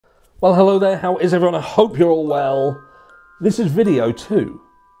Well, hello there, how is everyone? I hope you're all well. This is video 2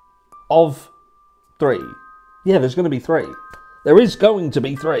 of 3. Yeah, there's going to be 3. There is going to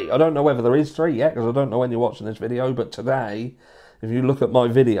be 3. I don't know whether there is 3 yet, because I don't know when you're watching this video, but today, if you look at my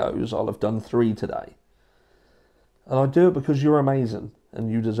videos, I'll have done 3 today. And I do it because you're amazing,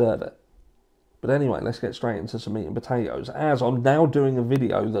 and you deserve it. But anyway, let's get straight into some meat and potatoes, as I'm now doing a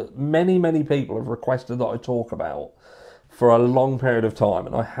video that many people have requested that I talk about for a long period of time,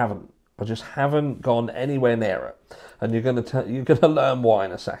 and I haven't. I just haven't gone anywhere near it, and you're gonna learn why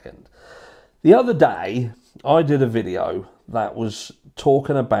in a second. The other day, I did a video that was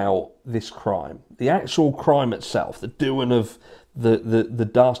talking about this crime, the actual crime itself, the doing of the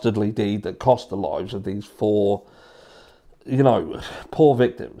dastardly deed that cost the lives of these 4, poor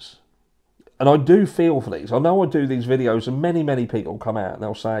victims. And I do feel for these. I know I do these videos, and many people come out and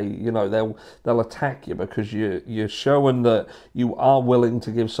they'll say, they'll attack you because you're showing that you are willing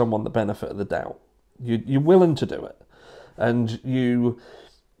to give someone the benefit of the doubt. You're willing to do it, and you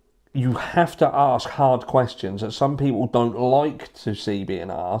have to ask hard questions that some people don't like to see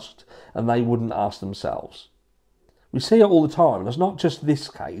being asked, and they wouldn't ask themselves. We see it all the time, and it's not just this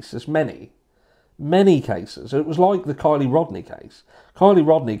case. There's many cases. It was like the Kylie Rodney case. Kylie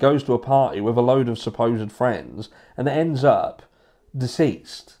Rodney goes to a party with a load of supposed friends and ends up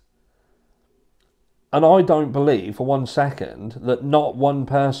deceased. And I don't believe for 1 second that not one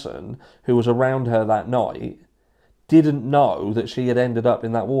person who was around her that night didn't know that she had ended up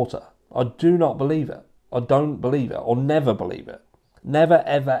in that water. I do not believe it. I don't believe it, or never believe it. Never,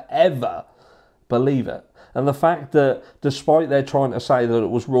 ever believe it. And the fact that, despite they're trying to say that it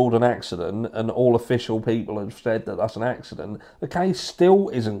was ruled an accident, and all official people have said that that's an accident, the case still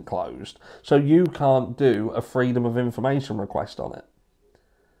isn't closed. So you can't do a freedom of information request on it.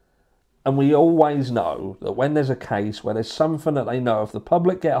 And we always know that when there's a case where there's something that they know if the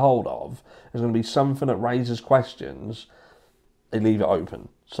public get hold of, there's going to be something that raises questions, they leave it open.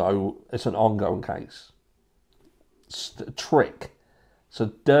 So it's an ongoing case. It's a trick. It's a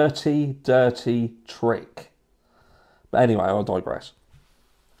dirty trick. But anyway, I'll digress.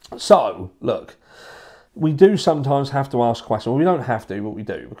 So, look, we do sometimes have to ask questions. Well, we don't have to, but we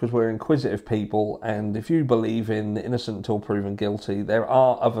do, because we're inquisitive people, and if you believe in innocent until proven guilty, there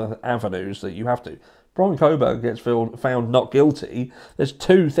are other avenues that you have to. Brian Coburg gets found not guilty, there's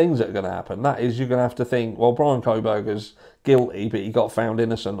 2 things that are going to happen. That is, you're going to have to think, well, Brian Coburg is guilty, but he got found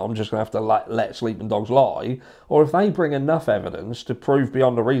innocent, I'm just going to have to let sleeping dogs lie. Or if they bring enough evidence to prove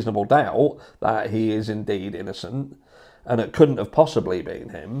beyond a reasonable doubt that he is indeed innocent, and it couldn't have possibly been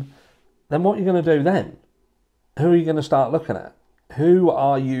him, then what are you going to do then? Who are you going to start looking at? Who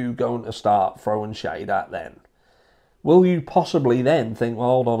are you going to start throwing shade at then? Will you possibly then think, well,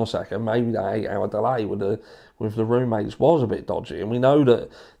 hold on a second, maybe that 8-hour delay with the roommates was a bit dodgy, and we know that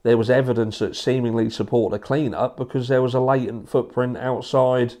there was evidence that seemingly supported a clean-up because there was a latent footprint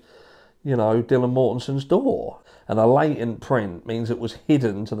outside, Dylan Mortenson's door. And a latent print means it was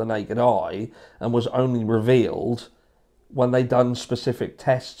hidden to the naked eye and was only revealed when they done specific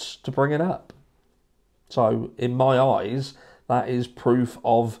tests to bring it up. So, in my eyes, that is proof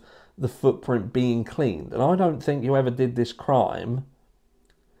of the footprint being cleaned. And I don't think whoever did this crime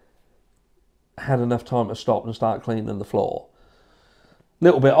had enough time to stop and start cleaning the floor.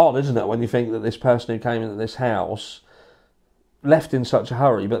 Little bit odd, isn't it, when you think that this person who came into this house left in such a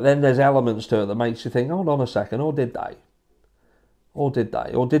hurry, but then there's elements to it that makes you think, hold on a second, or did they? Or did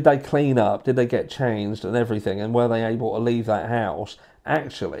they? Or did they clean up? Did they get changed and everything? And were they able to leave that house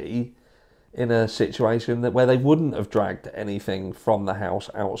actually in a situation where they wouldn't have dragged anything from the house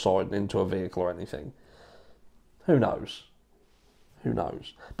outside and into a vehicle or anything? Who knows? Who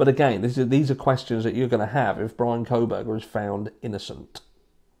knows? But again, these are questions that you're going to have if Brian Coburg is found innocent.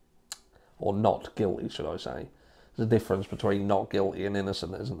 Or not guilty, should I say. There's a difference between not guilty and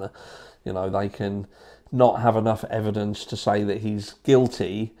innocent, isn't there? They can not have enough evidence to say that he's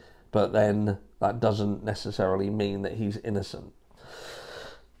guilty, but then that doesn't necessarily mean that he's innocent.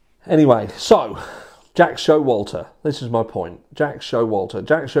 Anyway, so, Jack Showalter. This is my point. Jack Showalter.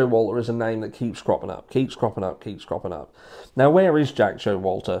 Jack Showalter is a name that keeps cropping up. Now, where is Jack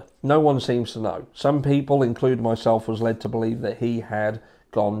Showalter? No one seems to know. Some people, including myself, was led to believe that he had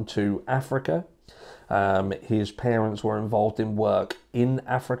gone to Africa. His parents were involved in work in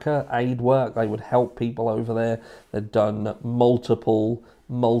Africa, aid work. They would help people over there. They'd done multiple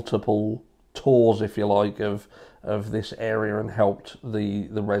tours, if you like, of this area and helped the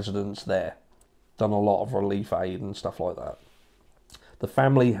residents there. Done a lot of relief aid and stuff like that. The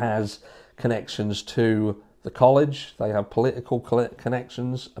family has connections to the college. They have political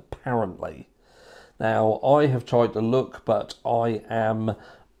connections, apparently. Now, I have tried to look, but I am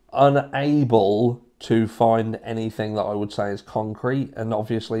unable to find anything that I would say is concrete, and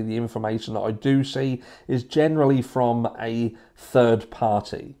obviously the information that I do see is generally from a third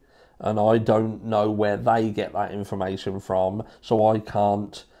party, and I don't know where they get that information from, so I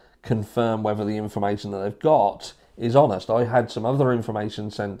can't confirm whether the information that they've got is honest. I had some other information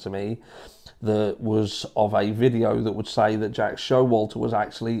sent to me that was of a video that would say that Jack Showalter was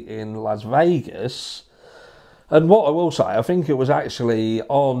actually in Las Vegas. And what I will say, I think it was actually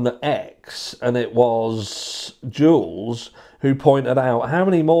on X, and it was Jules who pointed out how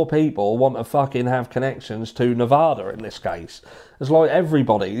many more people want to fucking have connections to Nevada in this case. It's like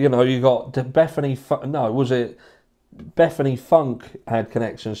everybody, you know, you got Bethany, no, was it Bethany Funk had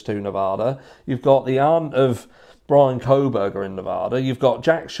connections to Nevada. You've got the aunt of Brian Kohberger in Nevada. You've got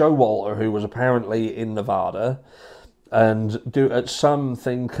Jack Showalter, who was apparently in Nevada, and at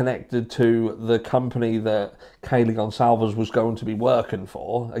something connected to the company that Kaylee Gonsalves was going to be working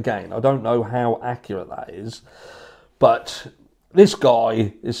for. Again, I don't know how accurate that is, but this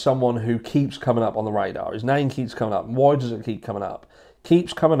guy is someone who keeps coming up on the radar. His name keeps coming up. And why does it keep coming up?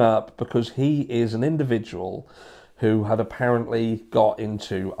 Keeps coming up because he is an individual who had apparently got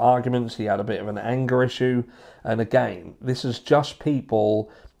into arguments. He had a bit of an anger issue. And again, this is just people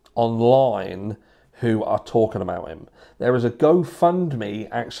online who are talking about him. There is a GoFundMe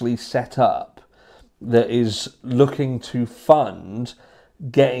actually set up that is looking to fund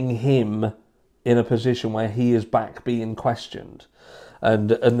getting him in a position where he is back being questioned.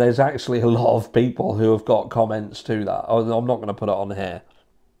 And there's actually a lot of people who have got comments to that. I'm not going to put it on here.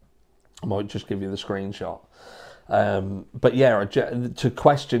 I might just give you the screenshot. But yeah, to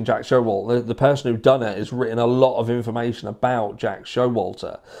question Jack Showalter, the person who's done it has written a lot of information about Jack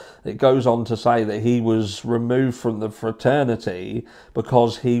Showalter. It goes on to say that he was removed from the fraternity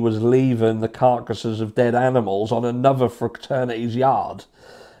because he was leaving the carcasses of dead animals on another fraternity's yard.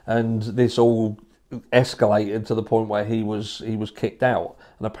 And this all escalated to the point where he was kicked out.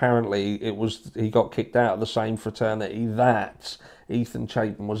 And apparently he got kicked out of the same fraternity that Ethan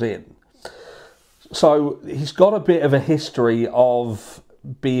Chapin was in. So he's got a bit of a history of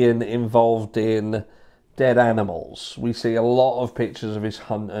being involved in dead animals. We see a lot of pictures of his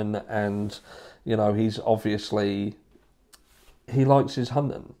hunting, and, you know, he likes his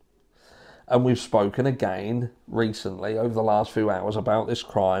hunting. And we've spoken again recently over the last few hours about this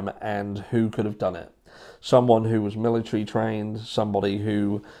crime and who could have done it. Someone who was military trained, somebody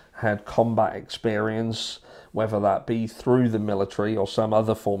who had combat experience, whether that be through the military or some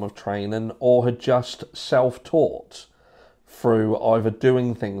other form of training, or had just self-taught through either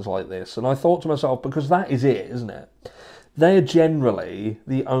doing things like this. And I thought to myself, because that is it, isn't it? They're generally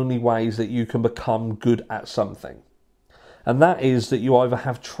the only ways that you can become good at something. And that is that you either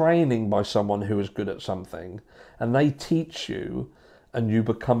have training by someone who is good at something, and they teach you, and you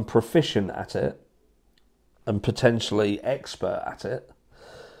become proficient at it, and potentially expert at it,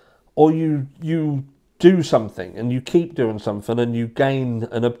 or you do something and you keep doing something and you gain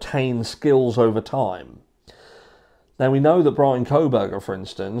and obtain skills over time. Now, we know that Brian Kohberger, for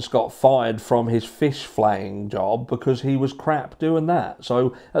instance, got fired from his fish flaying job because he was crap doing that.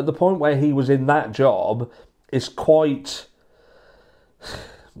 So at the point where he was in that job, it's quite...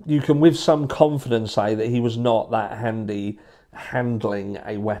 You can with some confidence say that he was not that handy handling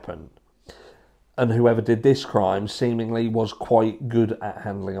a weapon. And whoever did this crime seemingly was quite good at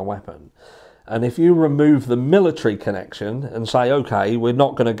handling a weapon. And if you remove the military connection and say, okay, we're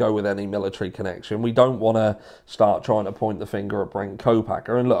not going to go with any military connection, we don't want to start trying to point the finger at Brent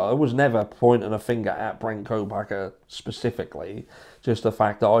Kopacker. And look, I was never pointing a finger at Brent Kopacker specifically, just the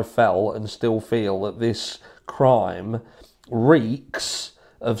fact that I felt and still feel that this crime reeks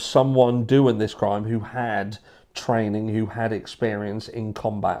of someone doing this crime who had training, who had experience in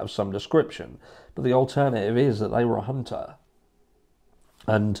combat of some description. But the alternative is that they were a hunter.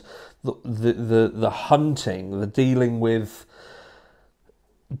 And the hunting, the dealing with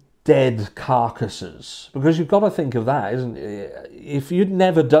dead carcasses, because you've got to think of that, isn't it? If you'd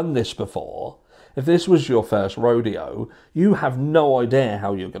never done this before, if this was your first rodeo, you have no idea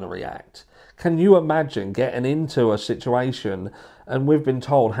how you're going to react. Can you imagine getting into a situation, and we've been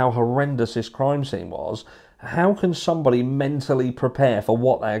told how horrendous this crime scene was, how can somebody mentally prepare for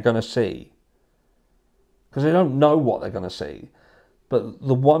what they're going to see? Because they don't know what they're going to see. But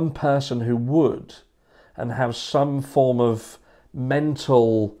the one person who would, and have some form of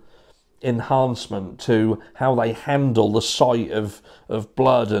mental enhancement to how they handle the sight of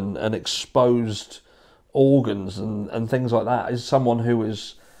blood and exposed organs and things like that, is someone who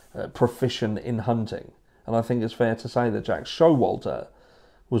is proficient in hunting. And I think it's fair to say that Jack Showalter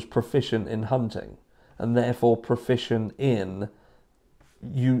was proficient in hunting, and therefore proficient in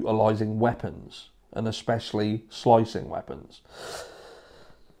utilising weapons, and especially slicing weapons.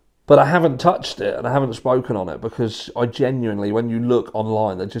 But I haven't touched it and I haven't spoken on it because I genuinely, when you look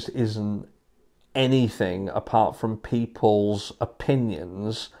online, there just isn't anything apart from people's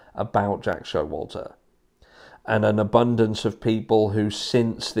opinions about Jack Showalter. And an abundance of people who,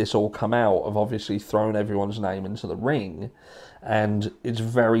 since this all come out, have obviously thrown everyone's name into the ring. And it's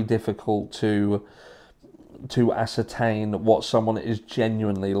very difficult to ascertain what someone is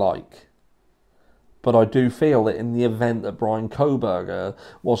genuinely like. But I do feel that in the event that Bryan Kohberger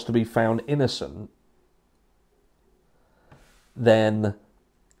was to be found innocent, then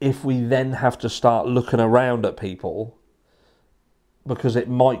if we then have to start looking around at people, because it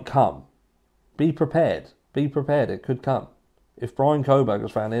might come, be prepared. Be prepared, it could come. If Bryan Kohberger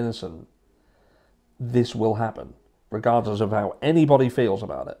is found innocent, this will happen, regardless of how anybody feels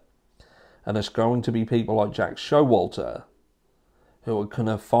about it. And it's going to be people like Jack Showalter who are going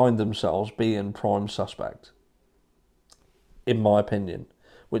to find themselves being prime suspect, in my opinion,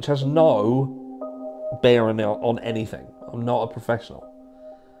 which has no bearing on anything. I'm not a professional.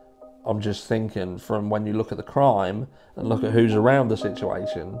 I'm just thinking from when you look at the crime and look at who's around the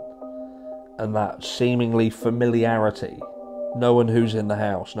situation and that seemingly familiarity, knowing who's in the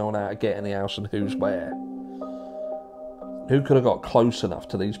house, knowing how to get in the house and who's where. Who could have got close enough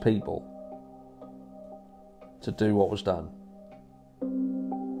to these people to do what was done?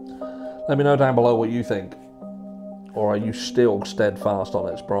 Let me know down below what you think. Or are you still steadfast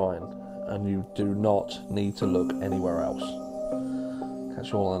on it's Bryan and you do not need to look anywhere else?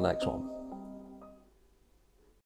 Catch you all in the next one.